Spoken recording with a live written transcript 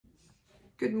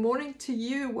Good morning to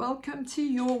you. Welcome to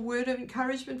your word of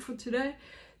encouragement for today.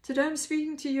 Today I'm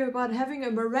speaking to you about having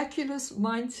a miraculous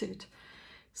mindset,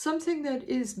 something that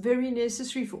is very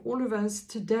necessary for all of us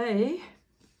today.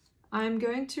 I'm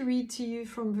going to read to you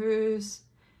from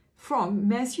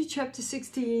Matthew chapter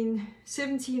 16,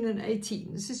 17 and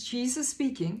 18. This is Jesus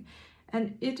speaking,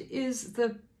 and it is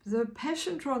the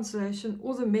Passion Translation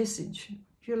or the Message.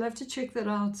 You'll have to check that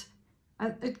out.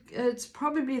 It's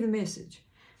probably the Message.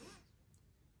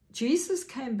 Jesus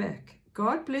came back.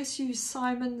 God bless you,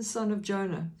 Simon, son of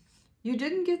Jonah. You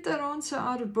didn't get that answer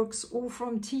out of books or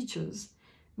from teachers.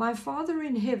 My Father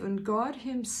in heaven, God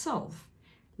himself,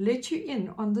 let you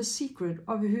in on the secret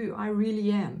of who I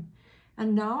really am.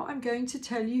 And now I'm going to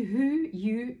tell you who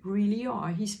you really are.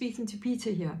 He's speaking to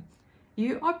Peter here.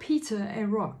 You are Peter, a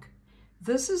rock.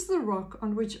 This is the rock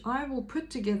on which I will put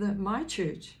together my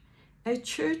church. A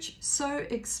church so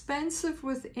expansive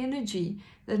with energy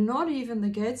that not even the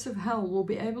gates of hell will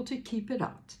be able to keep it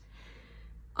out.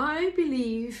 I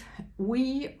believe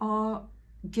we are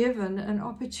given an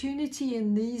opportunity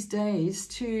in these days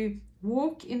to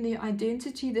walk in the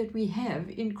identity that we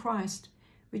have in Christ,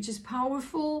 which is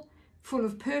powerful, full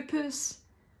of purpose.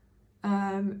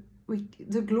 The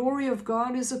glory of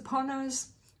God is upon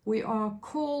us. We are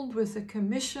called with a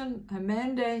commission, a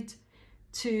mandate,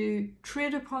 to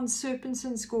tread upon serpents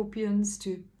and scorpions,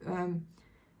 to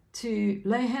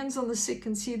lay hands on the sick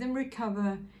and see them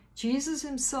recover. Jesus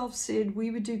himself said we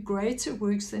would do greater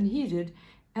works than he did.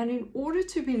 And in order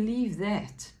to believe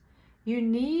that, you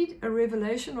need a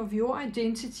revelation of your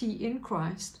identity in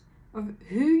Christ, of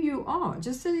who you are.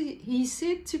 Just as he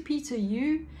said to Peter,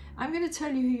 I'm going to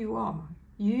tell you who you are.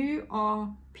 You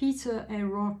are Peter, a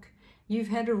rock. You've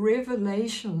had a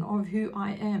revelation of who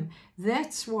I am.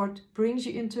 That's what brings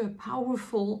you into a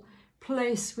powerful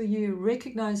place where you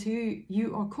recognize who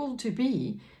you are called to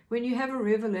be, when you have a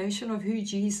revelation of who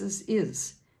Jesus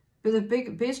is. But the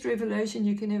best revelation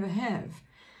you can ever have.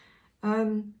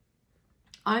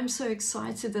 I'm so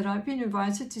excited that I've been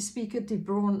invited to speak at De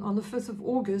Braun on the 5th of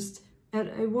August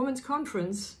at a women's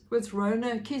conference with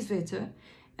Rona Kieswetter.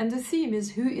 And the theme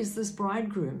is, who is this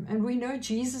bridegroom? And we know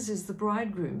Jesus is the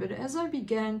bridegroom. But as I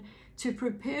began to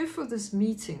prepare for this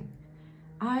meeting,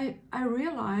 I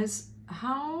realized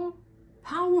how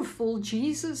powerful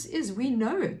Jesus is. We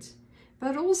know it.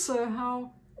 But also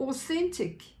how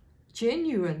authentic,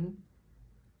 genuine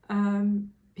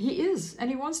he is. And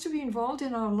he wants to be involved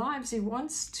in our lives. He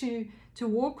wants to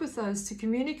walk with us, to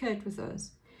communicate with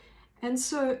us. And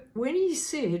so when he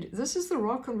said, this is the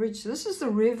rock on which, this is the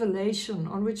revelation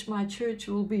on which my church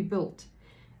will be built.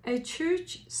 A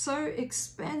church so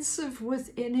expansive with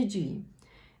energy.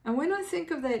 And when I think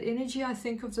of that energy, I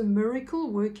think of the miracle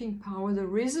working power, the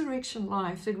resurrection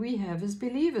life that we have as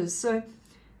believers. So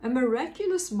a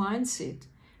miraculous mindset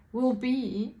will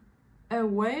be a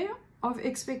way of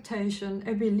expectation,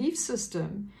 a belief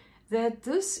system, that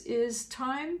this is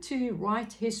time to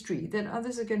write history that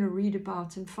others are going to read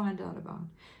about and find out about.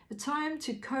 A time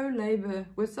to co-labor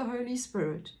with the Holy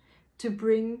Spirit to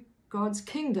bring God's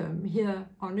kingdom here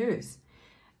on earth.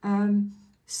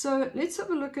 So let's have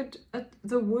a look at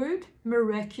the word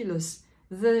miraculous.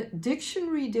 The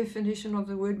dictionary definition of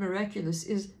the word miraculous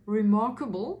is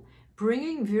remarkable,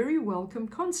 bringing very welcome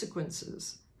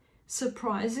consequences,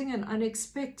 surprising and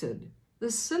unexpected. The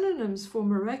synonyms for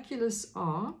miraculous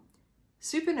are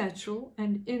supernatural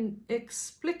and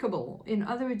inexplicable. In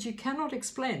other words, you cannot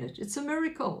explain it. It's a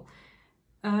miracle.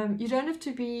 You don't have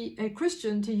to be a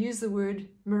Christian to use the word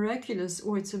miraculous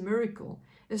or it's a miracle.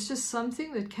 It's just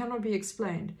something that cannot be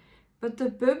explained. But the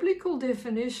biblical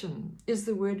definition is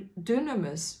the word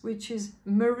dunamis, which is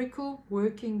miracle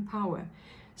working power.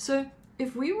 So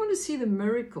if we want to see the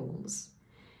miracles,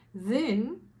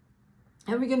 then,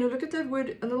 and we're going to look at that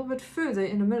word a little bit further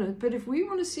in a minute, but if we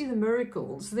want to see the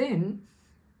miracles, then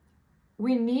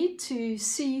we need to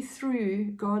see through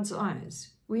God's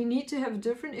eyes. We need to have a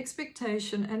different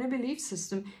expectation and a belief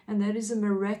system, and that is a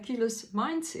miraculous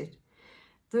mindset.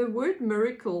 The word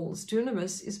miracles,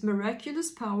 dunamis, is miraculous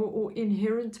power or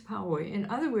inherent power. In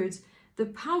other words, the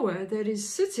power that is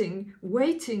sitting,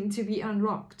 waiting to be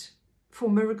unlocked for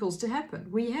miracles to happen.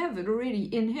 We have it already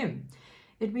in him.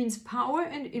 It means power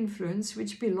and influence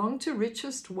which belong to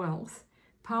richest wealth,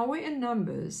 power in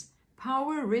numbers,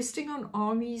 power resting on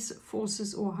armies,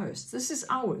 forces, or hosts. This is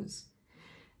ours.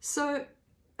 So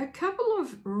a couple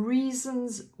of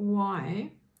reasons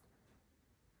why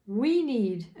we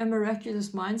need a miraculous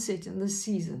mindset in this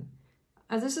season.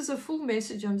 This is a full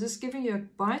message. I'm just giving you a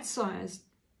bite-sized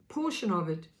portion of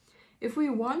it. If we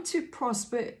want to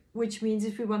prosper, which means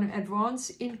if we want to advance,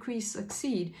 increase,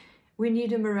 succeed, we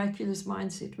need a miraculous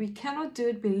mindset. We cannot do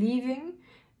it believing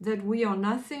that we are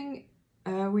nothing,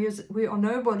 we are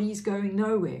nobodies going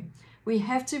nowhere. We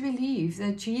have to believe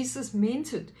that Jesus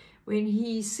meant it when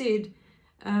he said,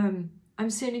 I'm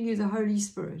sending you the Holy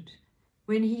Spirit.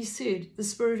 When he said, the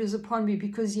Spirit is upon me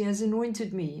because he has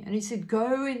anointed me. And he said,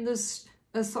 go in this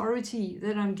authority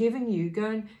that I'm giving you. Go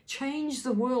and change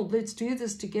the world. Let's do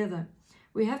this together.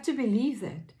 We have to believe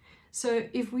that. So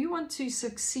if we want to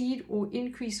succeed or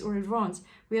increase or advance,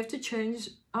 we have to change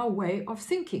our way of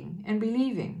thinking and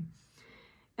believing.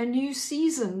 A new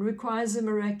season requires a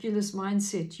miraculous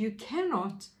mindset. You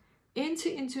cannot enter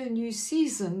into a new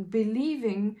season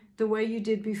believing the way you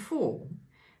did before,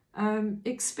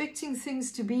 expecting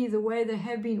things to be the way they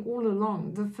have been all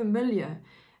along, the familiar.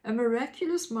 A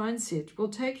miraculous mindset will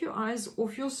take your eyes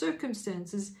off your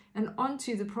circumstances and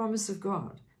onto the promise of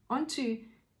God, onto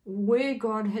where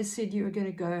God has said you are going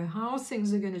to go, how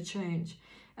things are going to change.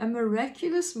 A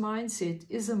miraculous mindset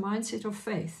is a mindset of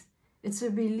faith. It's a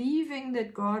believing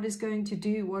that God is going to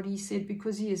do what he said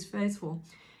because he is faithful.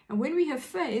 And when we have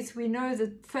faith, we know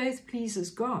that faith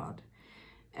pleases God.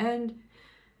 And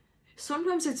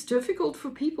sometimes it's difficult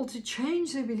for people to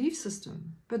change their belief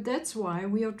system, but that's why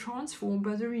we are transformed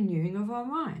by the renewing of our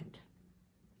mind.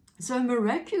 So a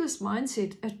miraculous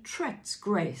mindset attracts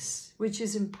grace, which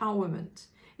is empowerment.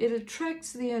 It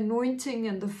attracts the anointing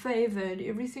and the favor and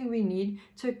everything we need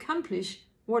to accomplish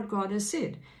what God has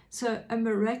said. So a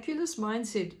miraculous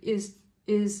mindset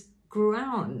is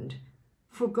ground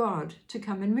for God to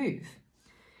come and move.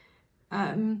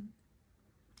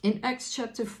 In Acts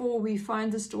chapter 4, we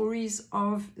find the stories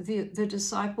of the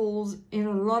disciples in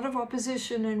a lot of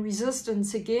opposition and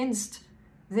resistance against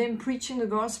them preaching the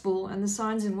gospel and the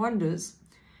signs and wonders.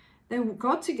 They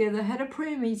got together, had a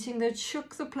prayer meeting that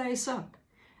shook the place up.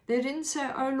 They didn't say,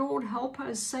 oh Lord, help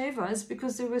us, save us,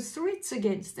 because there were threats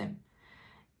against them.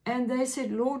 And they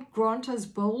said, Lord, grant us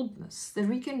boldness, that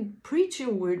we can preach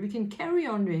your word, we can carry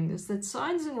on doing this, that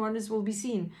signs and wonders will be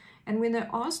seen. And when they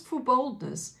asked for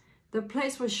boldness, the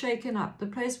place was shaken up. The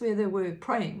place where they were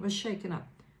praying was shaken up.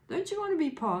 Don't you want to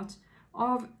be part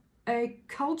of a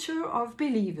culture of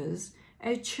believers,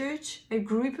 a church, a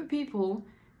group of people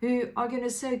who are going to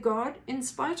say, God, in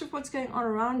spite of what's going on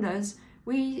around us,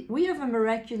 we have a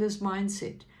miraculous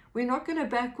mindset. We're not going to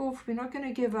back off. We're not going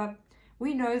to give up.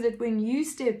 We know that when you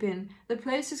step in, the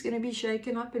place is going to be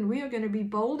shaken up and we are going to be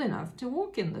bold enough to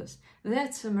walk in this.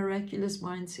 That's a miraculous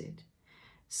mindset.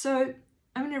 So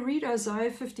I'm going to read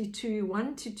Isaiah 52,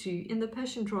 1-2 in the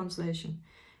Passion Translation.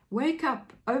 Wake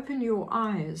up, open your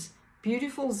eyes,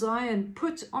 beautiful Zion,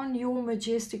 put on your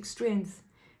majestic strength.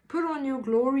 Put on your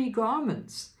glory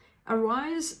garments.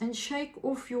 Arise and shake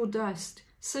off your dust.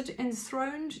 Sit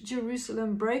enthroned,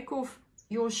 Jerusalem, break off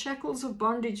your shackles of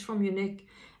bondage from your neck.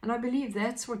 And I believe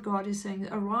that's what God is saying.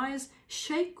 Arise,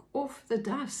 shake off the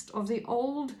dust of the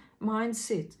old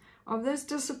mindset, of those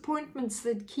disappointments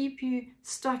that keep you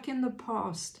stuck in the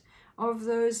past, of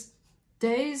those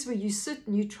days where you sit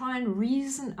and you try and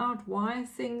reason out why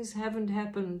things haven't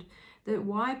happened, that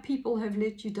why people have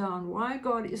let you down, why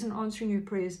God isn't answering your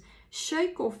prayers.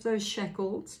 Shake off those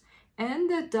shackles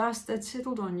and that dust that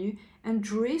settled on you, and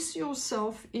dress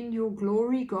yourself in your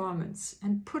glory garments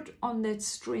and put on that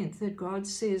strength that God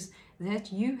says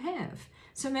that you have.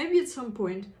 So maybe at some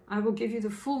point I will give you the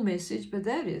full message, but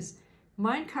that is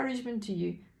my encouragement to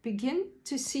you. Begin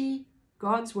to see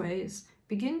God's ways.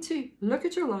 Begin to look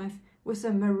at your life with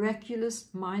a miraculous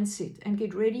mindset and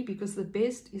get ready, because the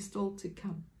best is still to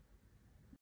come.